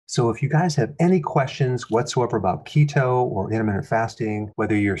So if you guys have any questions whatsoever about keto or intermittent fasting,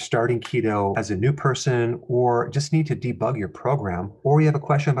 whether you're starting keto as a new person or just need to debug your program, or you have a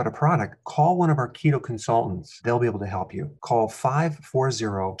question about a product, call one of our keto consultants. They'll be able to help you. Call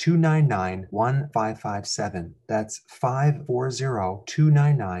 540-299-1557. That's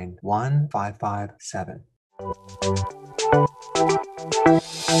 540-299-1557.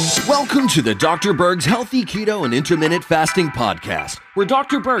 Welcome to the Dr. Berg's Healthy Keto and Intermittent Fasting Podcast, where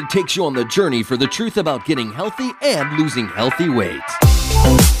Dr. Berg takes you on the journey for the truth about getting healthy and losing healthy weight.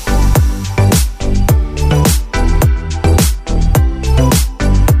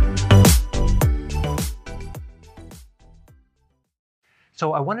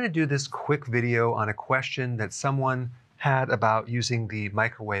 So I wanted to do this quick video on a question that someone had about using the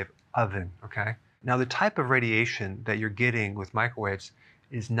microwave oven, okay? Now the type of radiation that you're getting with microwaves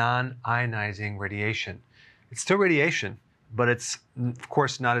is non-ionizing radiation. It's still radiation, but it's of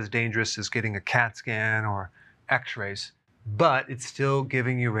course not as dangerous as getting a CAT scan or x-rays, but it's still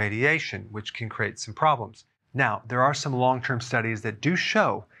giving you radiation, which can create some problems. Now, there are some long-term studies that do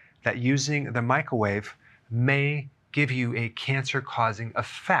show that using the microwave may give you a cancer-causing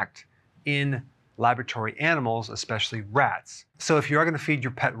effect in laboratory animals, especially rats. So if you are going to feed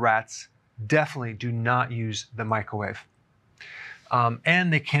your pet rats, definitely do not use the microwave.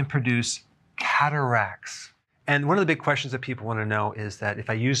 And they can produce cataracts. And one of the big questions that people want to know is that if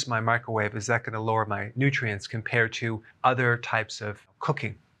I use my microwave, is that going to lower my nutrients compared to other types of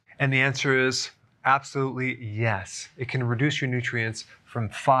cooking? And the answer is absolutely yes. It can reduce your nutrients from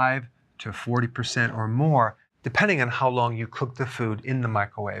 5 to 40% or more, depending on how long you cook the food in the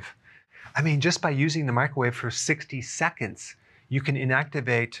microwave. I mean, just by using the microwave for 60 seconds, you can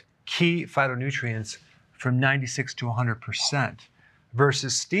inactivate key phytonutrients from 96 to 100%,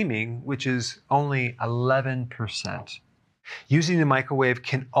 versus steaming, which is only 11%. Using the microwave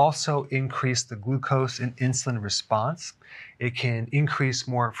can also increase the glucose and insulin response. It can increase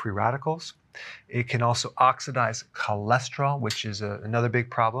more free radicals. It can also oxidize cholesterol, which is another big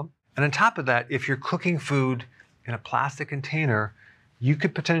problem. And on top of that, if you're cooking food in a plastic container, you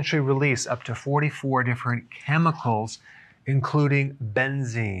could potentially release up to 44 different chemicals, including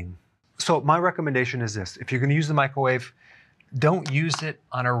benzene. So my recommendation is this: if you're going to use the microwave, don't use it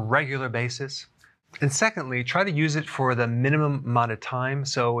on a regular basis. And secondly, try to use it for the minimum amount of time.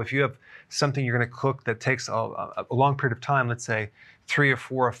 So if you have something you're going to cook that takes a long period of time, let's say 3 or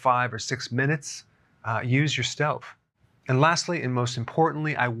 4 or 5 or 6 minutes, use your stove. And lastly, and most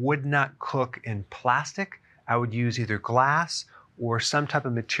importantly, I would not cook in plastic. I would use either glass or some type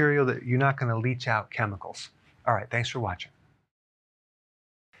of material that you're not going to leach out chemicals. All right, thanks for watching.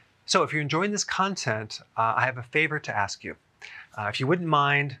 So if you're enjoying this content, I have a favor to ask you. If you wouldn't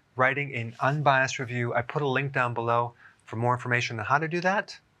mind writing an unbiased review, I put a link down below for more information on how to do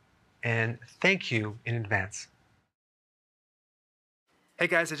that. And thank you in advance. Hey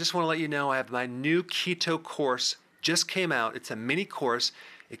guys, I just want to let you know I have my new keto course just came out. It's a mini course.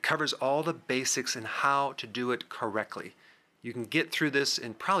 It covers all the basics and how to do it correctly. You can get through this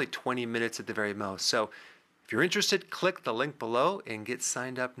in probably 20 minutes at the very most. So if you're interested, click the link below and get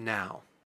signed up now.